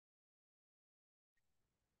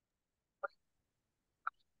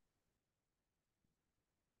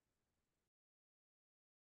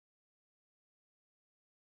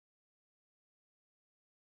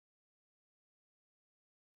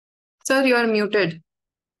Sir, you are muted.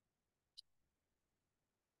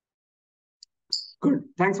 Good.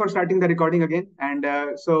 Thanks for starting the recording again. And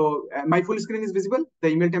my full screen is visible, the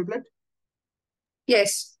email template?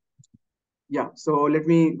 Yes. Yeah, so let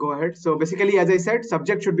me go ahead. So basically, as I said,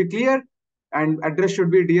 subject should be clear and address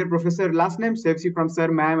should be dear professor, last name, saves you from sir,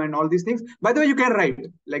 ma'am, and all these things. By the way, you can write,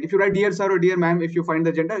 like if you write dear sir or dear ma'am, if you find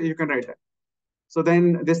the gender, you can write that. So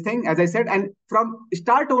then this thing, as I said, and from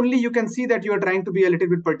start only, you can see that you are trying to be a little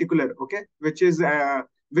bit particular, okay? Which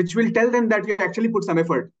will tell them that you actually put some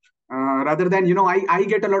effort. Rather than, I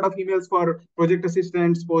get a lot of emails for project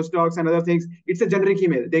assistants, postdocs, and other things. It's a generic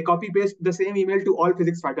email. They copy paste the same email to all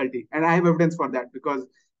physics faculty. And I have evidence for that because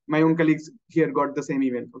my own colleagues here got the same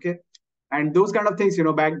email, okay? And those kind of things,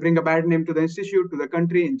 bring a bad name to the institute, to the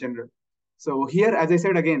country in general. So here, as I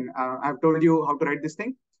said, again, I've told you how to write this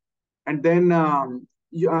thing. And then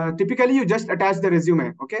typically you just attach the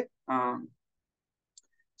resume, okay?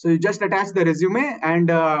 So you just attach the resume, and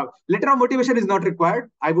letter of motivation is not required.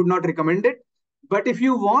 I would not recommend it. But if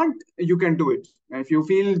you want, you can do it. If you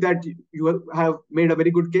feel that you have made a very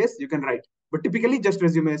good case, you can write. But typically just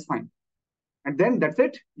resume is fine. And then that's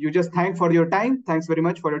it. You just thank for your time. Thanks very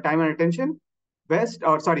much for your time and attention. Best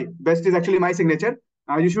is actually my signature.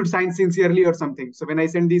 You should sign sincerely or something. So when I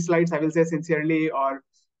send these slides, I will say sincerely or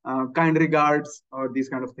kind regards or these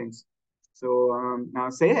kind of things. So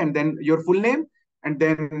say, and then your full name, and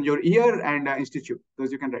then your year and institute.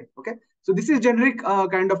 Those you can write. Okay. So this is generic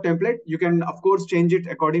kind of template. You can, of course, change it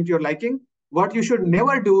according to your liking. What you should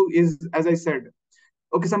never do is, as I said,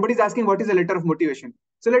 okay, somebody's asking what is a letter of motivation.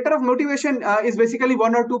 So letter of motivation is basically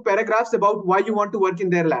 1 or 2 paragraphs about why you want to work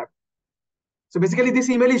in their lab. So basically this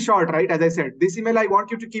email is short, right? As I said, this email, I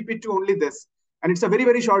want you to keep it to only this. And it's a very,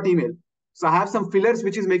 very short email. So I have some fillers,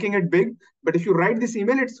 which is making it big. But if you write this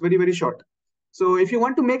email, it's very, very short. So if you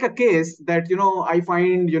want to make a case that, I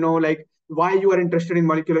find, like why you are interested in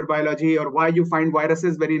molecular biology or why you find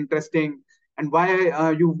viruses very interesting and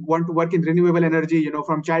why you want to work in renewable energy,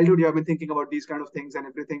 from childhood, you have been thinking about these kind of things and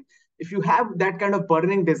everything. If you have that kind of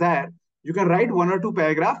burning desire, you can write 1 or 2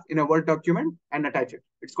 paragraphs in a Word document and attach it.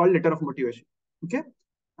 It's called letter of motivation. Okay.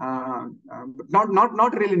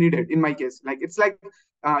 Not really needed in my case. Like it's like,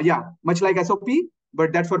 much like SOP,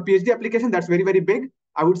 but that's for PhD application. That's very, very big.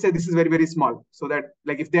 I would say this is very, very small. So that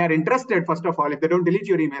like if they are interested, first of all, if they don't delete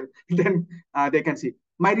your email, then they can see.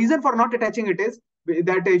 My reason for not attaching it is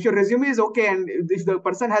that if your resume is okay and if the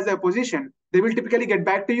person has a position, they will typically get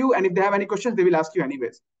back to you. And if they have any questions, they will ask you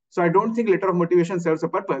anyways. So I don't think letter of motivation serves a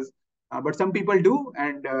purpose, but some people do.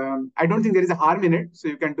 And I don't think there is a harm in it. So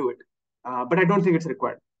you can do it. But I don't think it's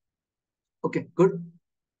required. Okay, good.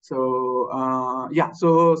 So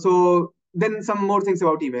so then some more things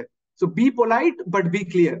about email. So be polite, but be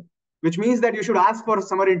clear, which means that you should ask for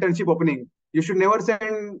summer internship opening. You should never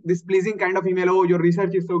send this pleasing kind of email. Oh, your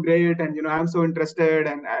research is so great, and I'm so interested.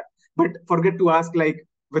 And but forget to ask like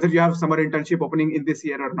whether you have summer internship opening in this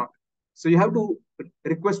year or not. So you have to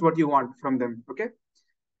request what you want from them. Okay,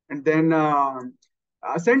 and then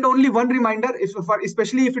send only one reminder,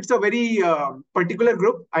 especially if it's a very particular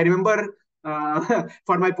group. I remember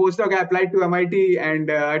for my postdoc, I applied to MIT and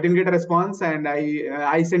I didn't get a response, and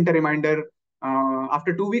I sent a reminder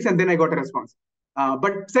after 2 weeks, and then I got a response.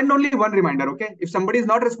 But send only one reminder, okay? If somebody is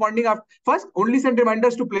not responding, first only send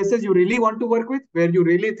reminders to places you really want to work with, where you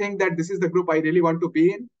really think that this is the group I really want to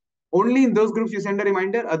be in. Only in those groups you send a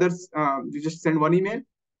reminder. Others, you just send one email.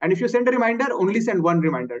 And if you send a reminder, only send one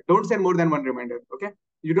reminder. Don't send more than one reminder, okay?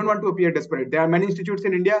 You don't want to appear desperate. There are many institutes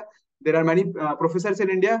in India. There are many professors in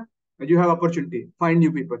India. You have opportunity. Find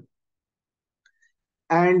new people.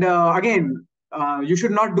 And again, you should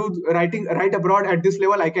not do write abroad at this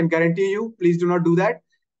level. I can guarantee you. Please do not do that.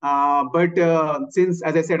 But since,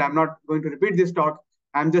 as I said, I'm not going to repeat this talk.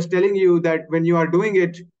 I'm just telling you that when you are doing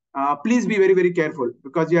it, please be very, very careful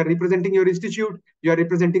because you are representing your institute. You are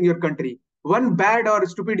representing your country. One bad or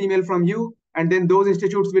stupid email from you, and then those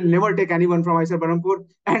institutes will never take anyone from IISER Berhampur.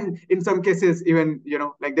 And in some cases, even,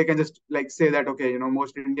 like they can just like say that, okay,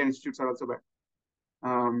 most Indian institutes are also bad.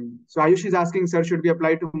 So Ayush is asking, sir, should we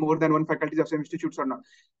apply to more than one faculties of same institutes or not?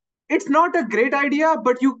 It's not a great idea,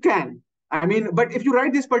 but you can. I mean, but if you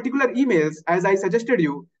write these particular emails, as I suggested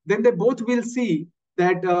you, then they both will see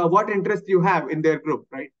that what interest you have in their group,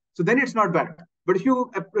 right? So then it's not bad. But if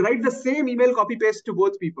you write the same email copy paste to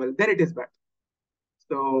both people, then it is bad.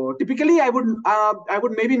 So typically, I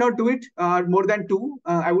would maybe not do it more than 2.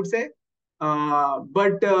 I would say,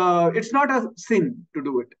 but it's not a sin to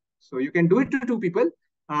do it. So you can do it to 2 people.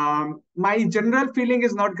 My general feeling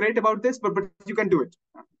is not great about this, but you can do it.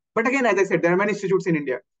 But again, as I said, there are many institutes in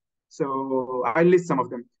India. So I'll list some of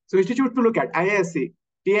them. So institute to look at: IISc,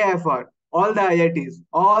 TIFR, all the IITs,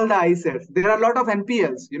 all the ICERs. There are a lot of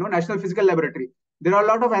NPLs, National Physical Laboratory. There are a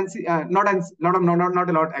lot of not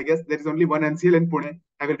a lot. I guess there is only one NCL in Pune.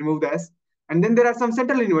 I will remove the S. And then there are some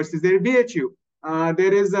central universities. There is BHU.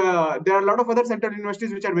 There are a lot of other central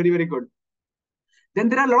universities which are very, very good. Then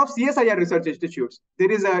there are a lot of CSIR research institutes.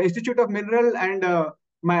 There is a Institute of Mineral and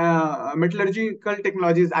Metallurgical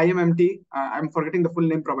Technologies, IMMT. I'm forgetting the full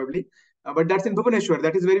name probably, but that's in Bhubaneswar.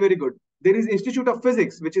 That is very, very good. There is Institute of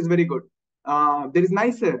Physics, which is very good. There is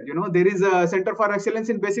NICER. There is a Center for Excellence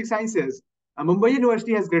in Basic Sciences. Mumbai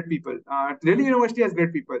University has great people. Delhi University has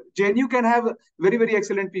great people. JNU can have very, very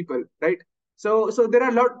excellent people, right? So there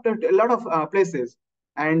are a lot of places,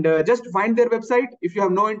 and just find their website. If you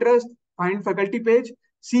have no interest, find faculty page,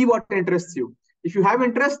 see what interests you. If you have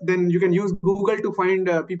interest, then you can use Google to find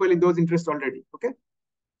people in those interests already. Okay.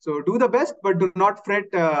 So do the best, but do not fret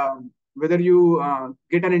whether you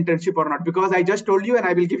get an internship or not, because I just told you, and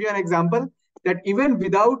I will give you an example, that even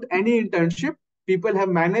without any internship, people have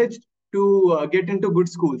managed to get into good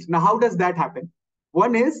schools. Now, how does that happen?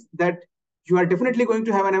 One is that you are definitely going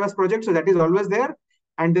to have an MS project, so that is always there.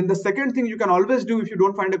 And then the second thing you can always do if you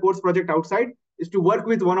don't find a course project outside is to work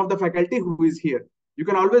with one of the faculty who is here. You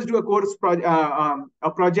can always do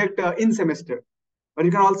a project in semester. But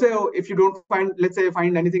you can also, if you don't find, let's say,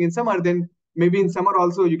 find anything in summer, then maybe in summer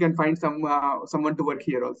also you can find someone to work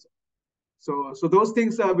here also. So those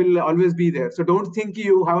things will always be there. So don't think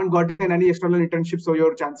you haven't gotten any external internship, so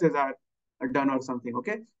your chances are done or something.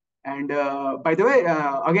 Okay. And by the way,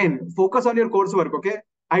 again, focus on your coursework. Okay.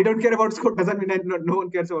 I don't care about score doesn't mean no one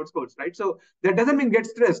cares about scores, right? So that doesn't mean get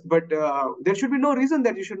stressed, but there should be no reason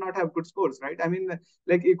that you should not have good scores, right? I mean,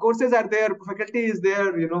 like courses are there, faculty is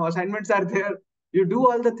there, assignments are there. You do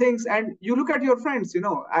all the things and you look at your friends.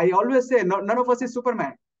 I always say none of us is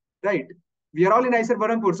Superman, right? We are all in ICER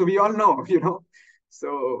Barampur, so we all know,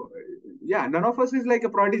 So yeah, none of us is like a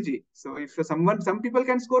prodigy. So if some people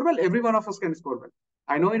can score well, every one of us can score well.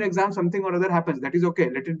 I know in exam something or other happens. That is okay.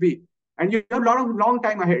 Let it be. And you have a long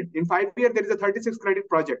time ahead. In 5 years, there is a 36 credit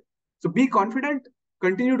project. So be confident,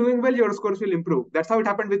 continue doing well, your scores will improve. That's how it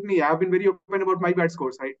happened with me. I have been very open about my bad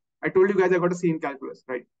scores, right? I told you guys I got a C in calculus,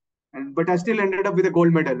 right? But I still ended up with a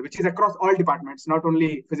gold medal, which is across all departments, not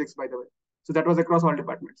only physics, by the way. So that was across all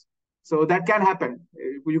departments. So that can happen.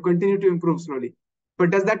 You continue to improve slowly.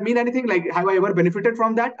 But does that mean anything? Like, have I ever benefited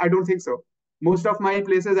from that? I don't think so. Most of my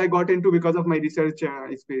places I got into because of my research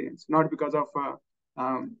experience, not because of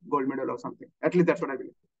gold medal or something. At least that's what I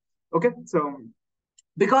believe. Okay, so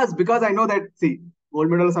because I know that, see, gold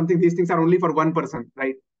medal or something, these things are only for 1%,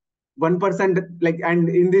 right? 1%, like, and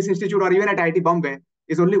in this institute or even at IIT Bombay,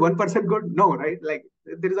 is only 1% good? No, right? Like,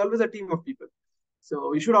 there is always a team of people.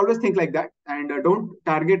 So you should always think like that, and don't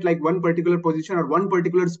target like one particular position or one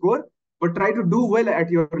particular score, but try to do well at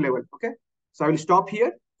your level. Okay. So I will stop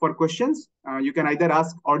here for questions. You can either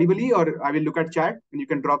ask audibly or I will look at chat and you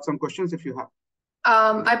can drop some questions if you have.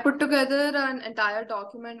 I put together an entire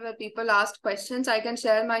document where people asked questions. I can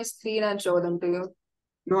share my screen and show them to you.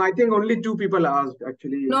 No, I think only 2 people asked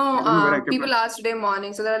actually. No, I don't know where I kept people asked today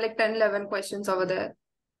morning. So there are like 10, 11 questions over there.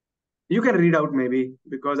 You can read out maybe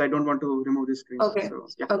because I don't want to remove the screen. Okay. So,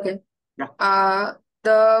 yeah. Okay. Yeah.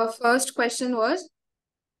 The first question was,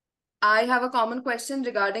 I have a common question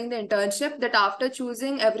regarding the internship, that after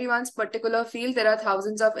choosing everyone's particular field, there are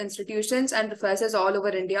thousands of institutions and professors all over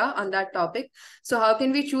India on that topic. So how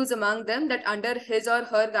can we choose among them that under his or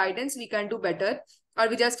her guidance, we can do better? Or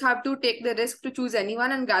we just have to take the risk to choose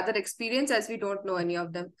anyone and gather experience as we don't know any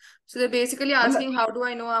of them? So they're basically asking, how do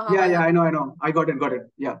I know how I know. I got it.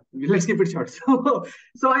 Yeah. Let's keep it short.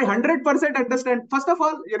 So I 100% understand. First of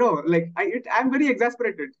all, like I'm very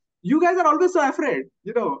exasperated. You guys are always so afraid,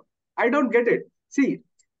 I don't get it. See,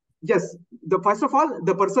 yes, first of all,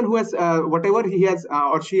 the person who has whatever he has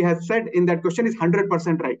or she has said in that question is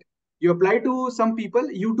 100% right. You apply to some people,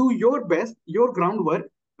 you do your best, your groundwork,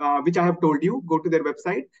 which I have told you. Go to their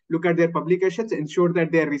website, look at their publications, ensure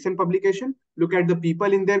that they are recent publication, look at the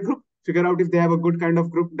people in their group, figure out if they have a good kind of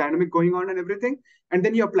group dynamic going on and everything, and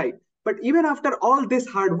then you apply. But even after all this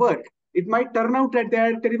hard work, it might turn out that they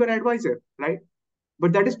are a terrible advisor, right?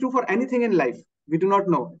 But that is true for anything in life. We do not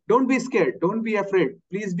know. Don't be scared. Don't be afraid.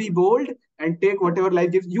 Please be bold and take whatever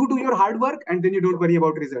life gives. You do your hard work and then you don't worry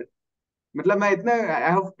about result. I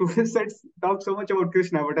have talked so much about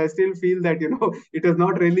Krishna, but I still feel that, it has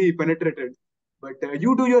not really penetrated. But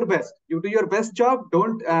you do your best. You do your best job.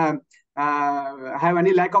 Don't have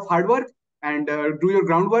any lack of hard work and do your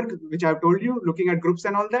groundwork, which I've told you, looking at groups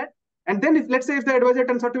and all that. And then let's say if the advisor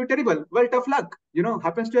turns out to be terrible, well, tough luck,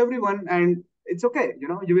 happens to everyone. And it's okay.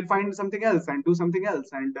 You will find something else and do something else.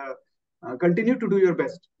 And continue to do your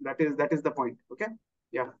best. That is the point. Okay.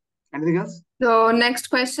 Yeah. Anything else? So next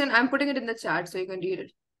question, I'm putting it in the chat so you can read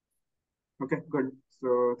it. Okay, good.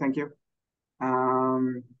 So thank you.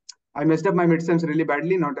 Um, I messed up my midterms really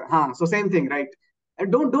badly. Not so same thing, right?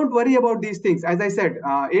 And don't worry about these things. As I said,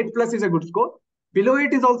 8+ is a good score. Below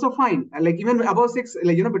 8 is also fine. And like even above 6,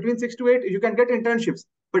 like between 6 to 8, you can get internships.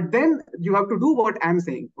 But then you have to do what I'm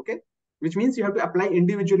saying, okay? Which means you have to apply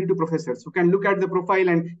individually to professors who can look at the profile,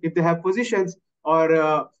 and if they have positions,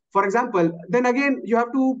 or for example, then again you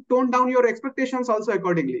have to tone down your expectations also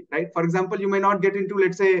accordingly, right? For example, you may not get into,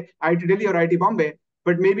 let's say, IIT Delhi or IIT Bombay,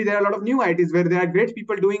 but maybe there are a lot of new IITs where there are great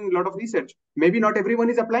people doing a lot of research. Maybe not everyone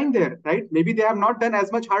is applying there, right? Maybe they have not done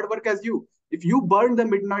as much hard work as you. If you burn the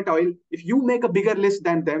midnight oil, if you make a bigger list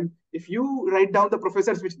than them, if you write down the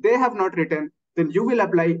professors which they have not written, then you will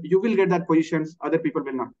apply, you will get that positions, other people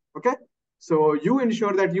will not. Okay. So you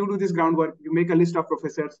ensure that you do this groundwork, you make a list of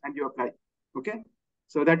professors and you apply. Okay.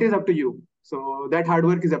 So that is up to you. So that hard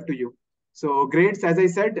work is up to you. So grades, as I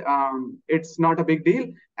said, it's not a big deal.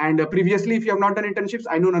 And previously, if you have not done internships,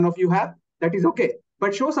 I know none of you have, that is okay.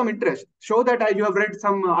 But show some interest. Show that you have read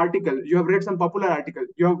some article, you have read some popular article,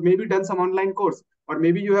 you have maybe done some online course, or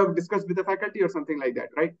maybe you have discussed with the faculty or something like that,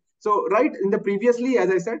 right? So write in the previously, as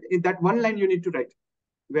I said, in that one line you need to write,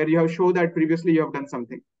 where you have shown that previously you have done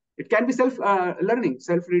something. It can be self-learning,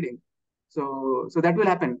 self-reading. So that will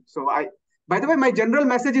happen. So by the way, my general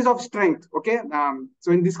message is of strength. Okay.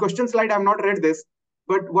 So in this question slide, I've not read this,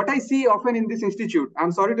 but what I see often in this institute,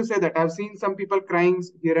 I'm sorry to say that I've seen some people crying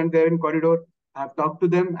here and there in corridor. I've talked to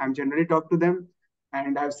them. I'm generally talked to them,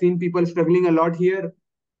 and I've seen people struggling a lot here.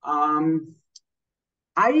 Um,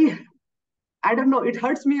 I I don't know. It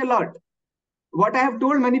hurts me a lot. What I have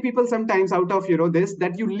told many people sometimes out of this,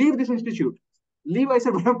 that you leave this institute, leave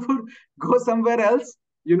IISER Barampur, go somewhere else,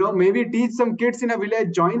 maybe teach some kids in a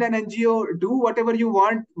village, join an NGO, do whatever you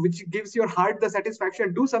want, which gives your heart the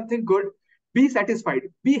satisfaction, do something good, be satisfied,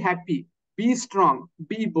 be happy, be strong,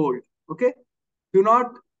 be bold. Okay. Do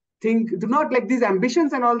not like these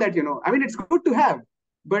ambitions and all that. I mean, it's good to have,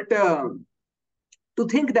 but to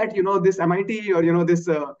think that this MIT, or this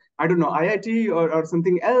I don't know, IIT, or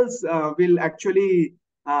something else will actually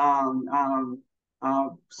solve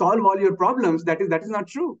all your problems, that is not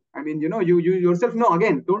true. I mean, you yourself know.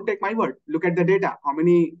 Again, don't take my word. Look at the data. How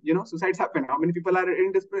many suicides happen? How many people are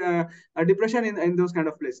in depression in those kind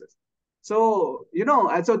of places? So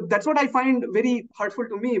so that's what I find very hurtful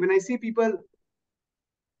to me when I see people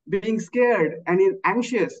being scared and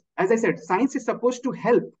anxious. As I said, science is supposed to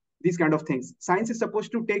help these kind of things. Science is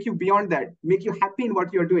supposed to take you beyond that, make you happy in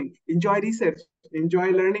what you're doing, enjoy research,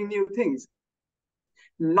 enjoy learning new things,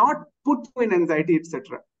 not put you in anxiety,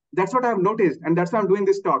 etc. That's what I've noticed, and that's why I'm doing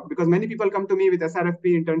this talk, because many people come to me with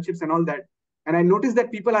SRFP internships and all that, and I notice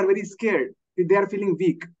that people are very scared. They are feeling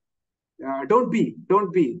weak. Don't be.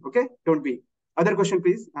 Okay, don't be. Other question,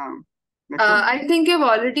 please. Next one. I think you've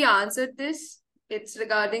already answered this. It's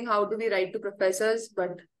regarding how do we write to professors,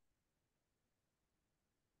 but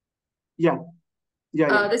yeah.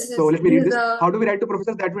 this So is let me read this. a How do we write to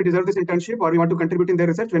professors that we deserve this internship, or we want to contribute in their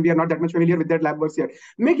research when we are not that much familiar with their lab works here?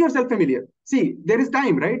 Make yourself familiar. See, there is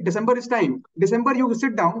time, right? December is time. December, you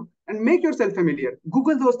sit down and make yourself familiar.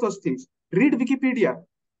 Google those things. Read Wikipedia.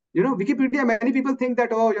 Wikipedia, many people think that,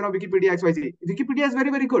 Wikipedia XYZ. Wikipedia is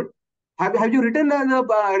very, very good. Have you read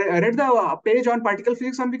the page on particle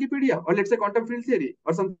physics on Wikipedia, or let's say quantum field theory,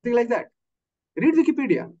 or something like that? Read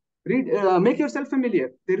Wikipedia. Make yourself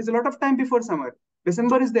familiar. There is a lot of time before summer.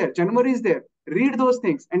 December is there, January is there. Read those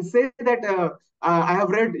things and say that I have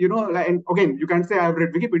read, and again, you can't say I have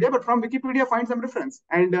read Wikipedia, but from Wikipedia, find some reference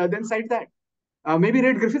and then cite that. Maybe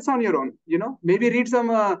read Griffiths on your own. Maybe read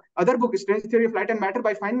some other book, Strange Theory of Light and Matter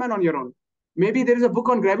by Feynman on your own. Maybe there is a book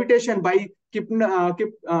on gravitation by Kipner,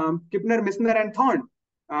 Missner, and Thorne.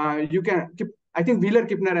 You can, I think, Wheeler,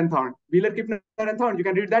 Kipner, and Thorne. Wheeler, Kipner, and Thorne. You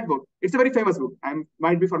can read that book. It's a very famous book. I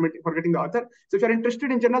might be forgetting the author. So if you're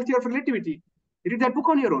interested in general theory of relativity, read that book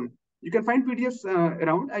on your own. You can find PDFs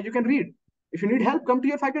around and you can read. If you need help, come to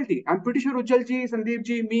your faculty. I'm pretty sure Ujjal ji, Sandeep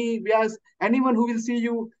ji, me, Vyas, anyone who will see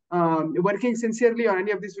you working sincerely on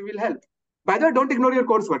any of this, we will help. By the way, don't ignore your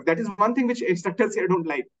coursework. That is one thing which instructors here don't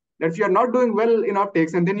like. That if you are not doing well in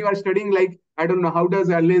optics and then you are studying, like, I don't know, how does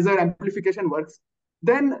a laser amplification works,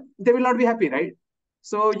 then they will not be happy, right?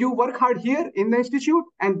 So you work hard here in the institute,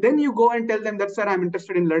 and then you go and tell them that, sir, I'm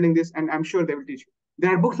interested in learning this, and I'm sure they will teach you.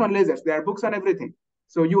 There are books on lasers. There are books on everything.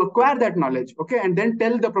 So you acquire that knowledge, okay? And then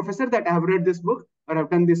tell the professor that I have read this book or I've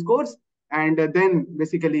done this course. And then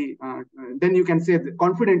basically, then you can say that,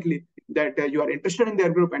 confidently, that you are interested in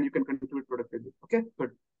their group and you can contribute productively. Okay,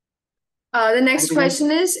 good. The next Anything else?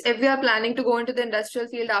 question is, if we are planning to go into the industrial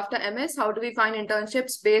field after MS, how do we find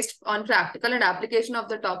internships based on practical and application of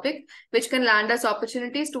the topic, which can land us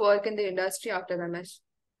opportunities to work in the industry after MS?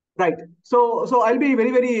 Right. So I'll be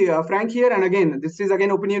very, very frank here. And again, this is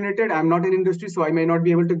again opinionated. I'm not in industry, so I may not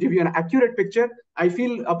be able to give you an accurate picture. I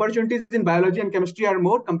feel opportunities in biology and chemistry are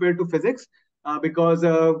more compared to physics, because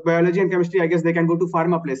biology and chemistry, I guess they can go to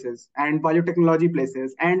pharma places and biotechnology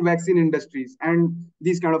places and vaccine industries and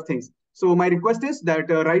these kind of things. So my request is that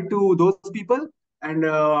write to those people, and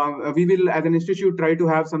we will, as an institute, try to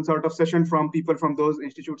have some sort of session from people from those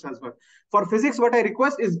institutes as well. For physics, what I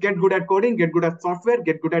request is get good at coding, get good at software,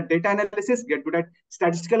 get good at data analysis, get good at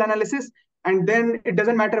statistical analysis. And then it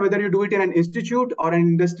doesn't matter whether you do it in an institute or an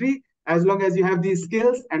industry, as long as you have these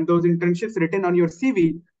skills and those internships written on your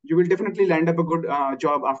CV, you will definitely land up a good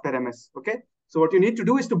job after MS. Okay. So what you need to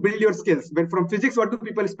do is to build your skills. But from physics, what do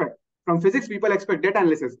people expect? From physics, people expect data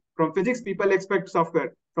analysis. From physics, people expect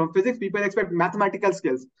software. From physics, people expect mathematical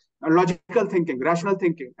skills, logical thinking, rational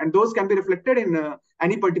thinking, and those can be reflected in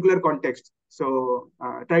any particular context. So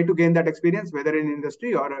try to gain that experience, whether in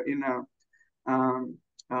industry or in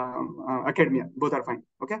academia. Both are fine.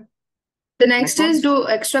 Okay. The Next next one. is, do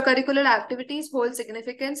extracurricular activities hold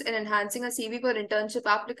significance in enhancing a CV for internship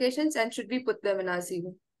applications, and should we put them in our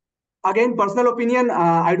CV? Again, personal opinion,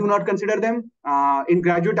 I do not consider them. In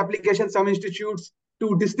graduate applications, some institutes,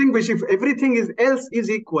 to distinguish if everything is else is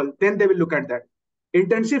equal, then they will look at that.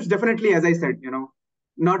 Internships, definitely, as I said,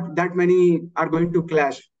 not that many are going to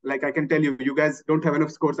clash. Like I can tell you, you guys don't have enough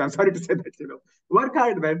scores. I'm sorry to say that, work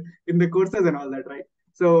hard, man, in the courses and all that, right?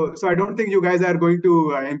 So I don't think you guys are going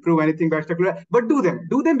to improve anything by extracurricular, but do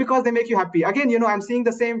them because they make you happy. Again, I'm seeing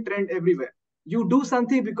the same trend everywhere. You do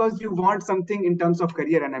something because you want something in terms of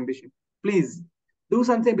career and ambition. Please do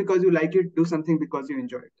something because you like it. Do something because you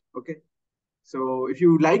enjoy it. Okay. So if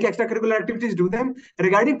you like extracurricular activities, do them.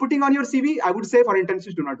 Regarding putting on your CV, I would say for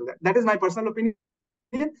internships, do not do that. That is my personal opinion.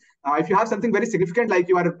 If you have something very significant, like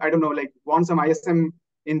you are, I don't know, like won some ISM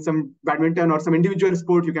in some badminton or some individual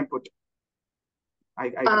sport, you can put.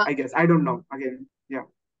 I guess. I don't know. Again, yeah.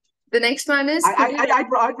 The next one is, I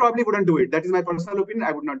probably wouldn't do it. That is my personal opinion.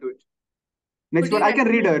 I would not do it. Next one, I can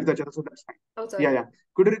read Richa, so that's fine. Oh, sorry. Yeah.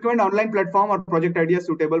 Could you recommend online platform or project ideas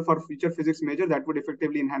suitable for future physics major that would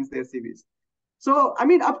effectively enhance their CVs? So, I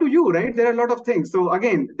mean, up to you, right? There are a lot of things. So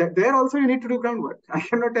again, there also you need to do groundwork. I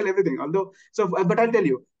cannot tell everything, but I'll tell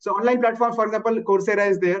you. So online platforms, for example, Coursera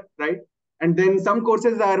is there, right? And then some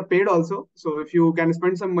courses are paid also. So if you can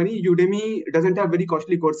spend some money, Udemy doesn't have very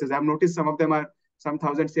costly courses. I've noticed some of them are some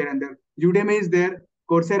thousands here and there. Udemy is there.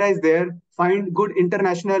 Coursera is there. Find good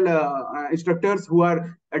international instructors who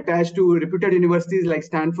are attached to reputed universities like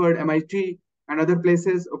Stanford, MIT, and other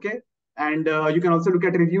places. Okay. And you can also look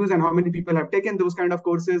at reviews and how many people have taken those kind of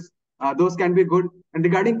courses. Those can be good. And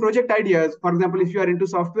regarding project ideas, for example, if you are into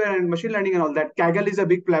software and machine learning and all that, Kaggle is a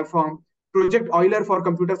big platform. Project Euler for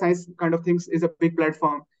computer science kind of things is a big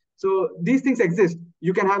platform. So these things exist.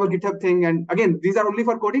 You can have a GitHub thing. And again, these are only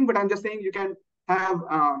for coding, but I'm just saying you can have.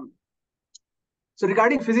 So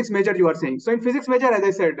regarding physics major, you are saying. So in physics major, as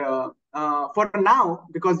I said, for now,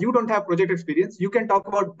 because you don't have project experience, you can talk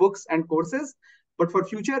about books and courses. But for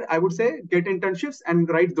future, I would say get internships and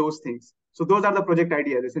write those things. So those are the project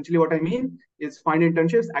ideas. Essentially, what I mean is find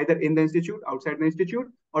internships either in the institute, outside the institute,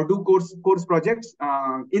 or do course projects,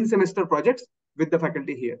 in semester projects with the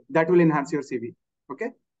faculty here. That will enhance your CV.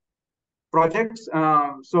 Okay. Projects.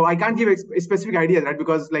 So I can't give specific ideas, right?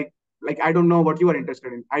 Because like I don't know what you are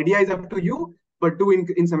interested in. Idea is up to you, but do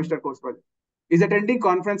in semester course project. Is attending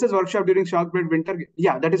conferences, workshop during shock break winter?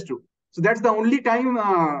 Yeah, that is true. So that's the only time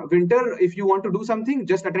winter, if you want to do something,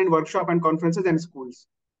 just attend workshop and conferences and schools.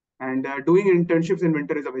 And doing internships in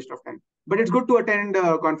winter is a waste of time. But it's good to attend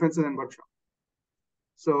conferences and workshops.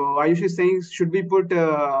 So Ayush is saying, should we put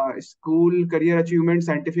school, career achievement,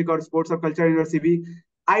 scientific or sports or culture in your CV?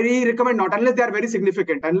 I really recommend not, unless they are very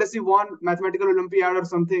significant. Unless you won mathematical Olympiad or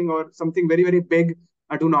something very, very big,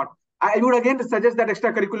 do not. I would again suggest that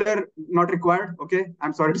extracurricular not required. Okay,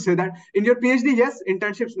 I'm sorry to say that. In your PhD, yes.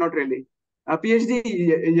 Internships, not really.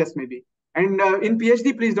 PhD, yes, maybe. And in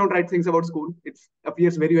PhD, please don't write things about school. It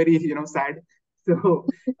appears very, very, sad. So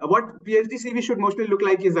what PhD CV should mostly look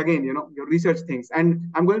like is, again, your research things. And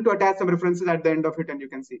I'm going to attach some references at the end of it, and you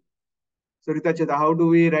can see. So Rita Cheta, how do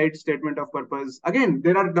we write statement of purpose? Again,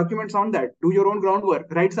 there are documents on that. Do your own groundwork.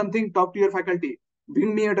 Write something, talk to your faculty.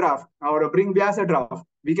 Bring me a draft or bring Vyas a draft.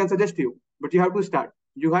 We can suggest you, but you have to start.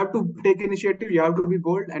 You have to take initiative. You have to be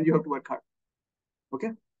bold and you have to work hard.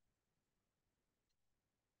 Okay.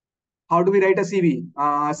 How do we write a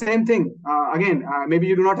CV? Same thing. Again, maybe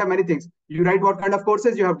you do not have many things. You write what kind of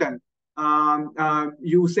courses you have done.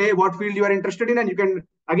 You say what field you are interested in, and you can,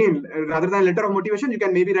 again, rather than a letter of motivation, you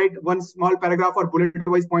can maybe write one small paragraph or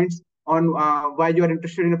bullet-wise points on why you are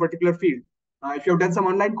interested in a particular field. If you have done some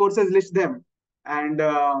online courses, list them. And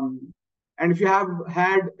if you have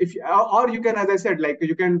had, or you can, as I said, like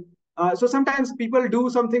you can. So sometimes people do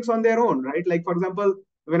some things on their own, right? Like for example,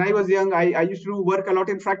 when I was young, I used to work a lot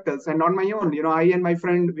in fractals, and on my own, I and my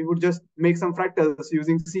friend, we would just make some fractals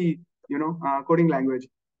using C, coding language.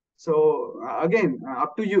 So again,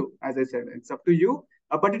 up to you. As I said, it's up to you,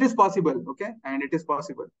 but it is possible, okay? And it is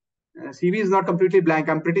possible. CV is not completely blank.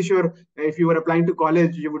 I'm pretty sure if you were applying to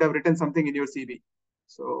college, you would have written something in your CV.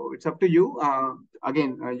 So it's up to you.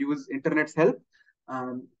 Again, use internet's help.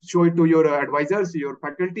 Show it to your advisors, your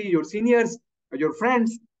faculty, your seniors, your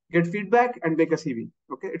friends. Get feedback and make a CV.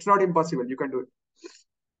 Okay, it's not impossible. You can do it.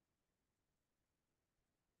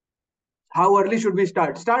 How early should we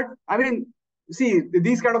start? I mean, see,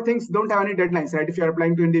 these kind of things don't have any deadlines, right? If you're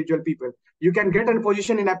applying to individual people, you can get a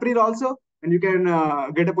position in April also, and you can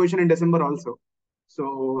get a position in December also.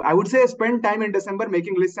 So I would say spend time in December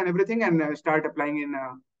making lists and everything, and start applying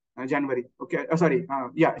in January. Okay, sorry,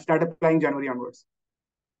 yeah, start applying January onwards.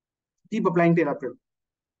 Keep applying till April.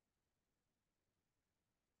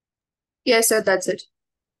 Yes, sir, that's it.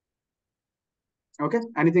 Okay,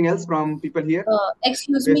 anything else from people here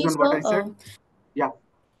Excuse based me, on what I sir. said? Yeah.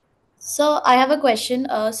 So I have a question.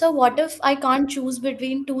 So what if I can't choose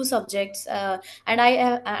between two subjects, and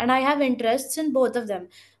I have interests in both of them?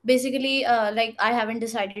 Basically, like I haven't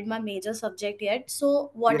decided my major subject yet.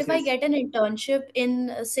 So what Yes, if I yes. get an internship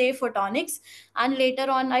in, say, photonics, and later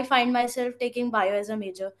on I find myself taking bio as a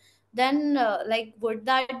major? Then, like, would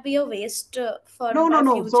that be a waste for No, no,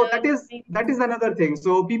 my no. So future? that is another thing.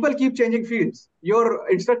 So people keep changing fields. Your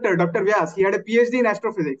instructor, Dr. Vyas, he had a PhD in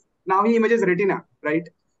astrophysics. Now he images retina, right?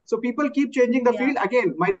 So people keep changing the Yeah. field.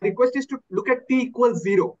 Again, my request is to look at t equals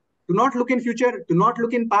 0. Do not look in future. Do not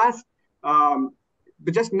look in past.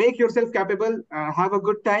 But just make yourself capable. Have a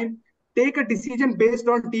good time. Take a decision based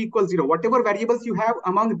on t equals 0. Whatever variables you have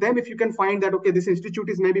among them, if you can find that, okay, this institute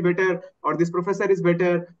is maybe better, or this professor is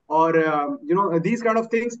better, or these kind of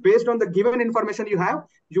things, based on the given information you have,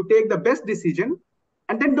 you take the best decision,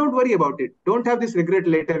 and then don't worry about it. Don't have this regret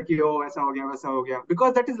later ki, oh, aisa ho gaya,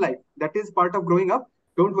 because that is life. That is part of growing up.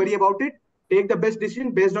 Don't worry about it. Take the best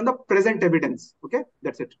decision based on the present evidence. Okay,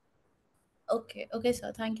 that's it. Okay. Okay,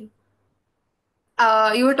 sir. Thank you.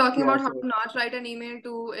 You were talking Yeah. about how So to not write an email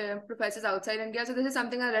to professors outside India. So this is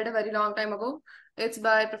something I read a very long time ago. It's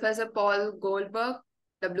by Professor Paul Goldberg,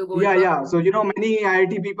 W. yeah, Goldberg. yeah. So many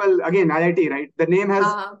IIT people, again, IIT, right? The name has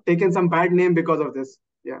Uh-huh. taken some bad name because of this.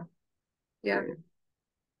 Yeah. Yeah.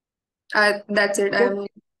 Yeah. That's it. Okay.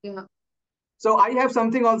 Yeah. So I have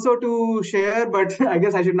something also to share, but I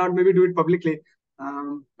guess I should not maybe do it publicly.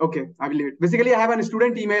 Okay, I will leave it. Basically, I have a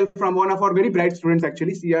student email from one of our very bright students,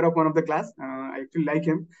 actually, CR of one of the class. I actually like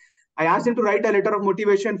him. I asked him to write a letter of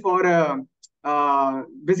motivation for,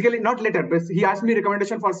 basically not letter, but he asked me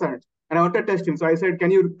recommendation for CERN. And I wanted to test him. So I said,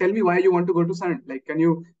 can you tell me why you want to go to CERN? Like, can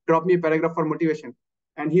you drop me a paragraph for motivation?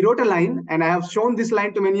 And he wrote a line, and I have shown this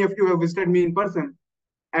line to many of you who have visited me in person.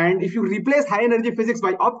 And if you replace high energy physics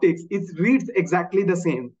by optics, it reads exactly the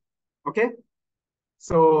same. Okay.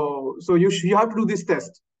 So you have to do this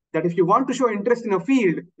test, that if you want to show interest in a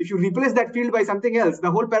field, if you replace that field by something else, the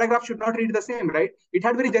whole paragraph should not read the same, right? It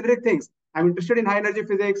had very generic things. I'm interested in high energy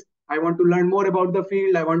physics. I want to learn more about the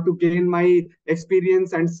field. I want to gain my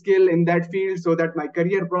experience and skill in that field so that my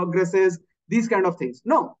career progresses. These kind of things.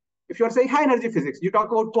 No. If you're saying high energy physics, you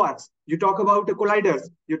talk about quarks, you talk about colliders,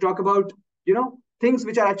 you talk about, things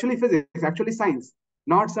which are actually physics, actually science,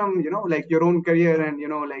 not some, like your own career and,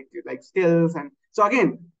 like skills. And so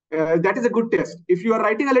again, that is a good test. If you are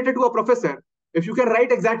writing a letter to a professor, if you can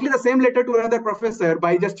write exactly the same letter to another professor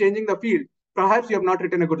by just changing the field, perhaps you have not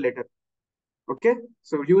written a good letter. Okay,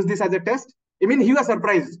 so use this as a test. I mean, he was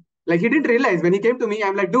surprised. Like, he didn't realize when he came to me.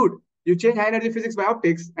 I'm like, dude, you change high energy physics by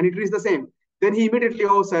optics and it reads the same. Then he immediately,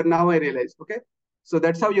 oh, sir, now I realize. Okay, so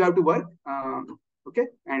that's how you have to work. Okay,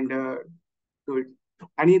 and do it.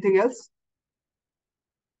 Anything else?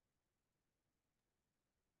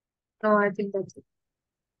 No, I think that's it.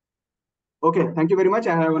 Okay, thank you very much.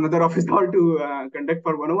 I have another office call to conduct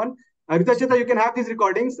for 101. Ritachita, you can have these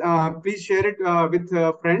recordings. Please share it with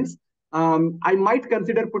friends. I might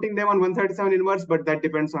consider putting them on 137 inverse, but that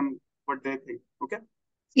depends on what they think. Okay.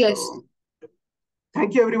 Yes. So,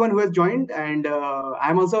 thank you everyone who has joined, and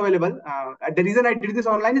I'm also available. The reason I did this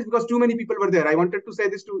online is because too many people were there. I wanted to say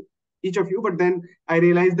this to each of you, but then I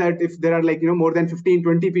realized that if there are like, more than 15,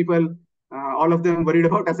 20 people, all of them worried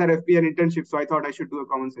about SRFP and internship. So I thought I should do a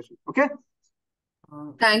common session. Okay.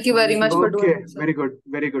 Thank you very much for doing Okay, this, sir. very good,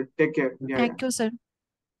 very good. Take care. Yeah, Thank you, sir.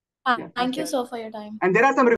 yeah. Thank you, sir, for your time. And there are some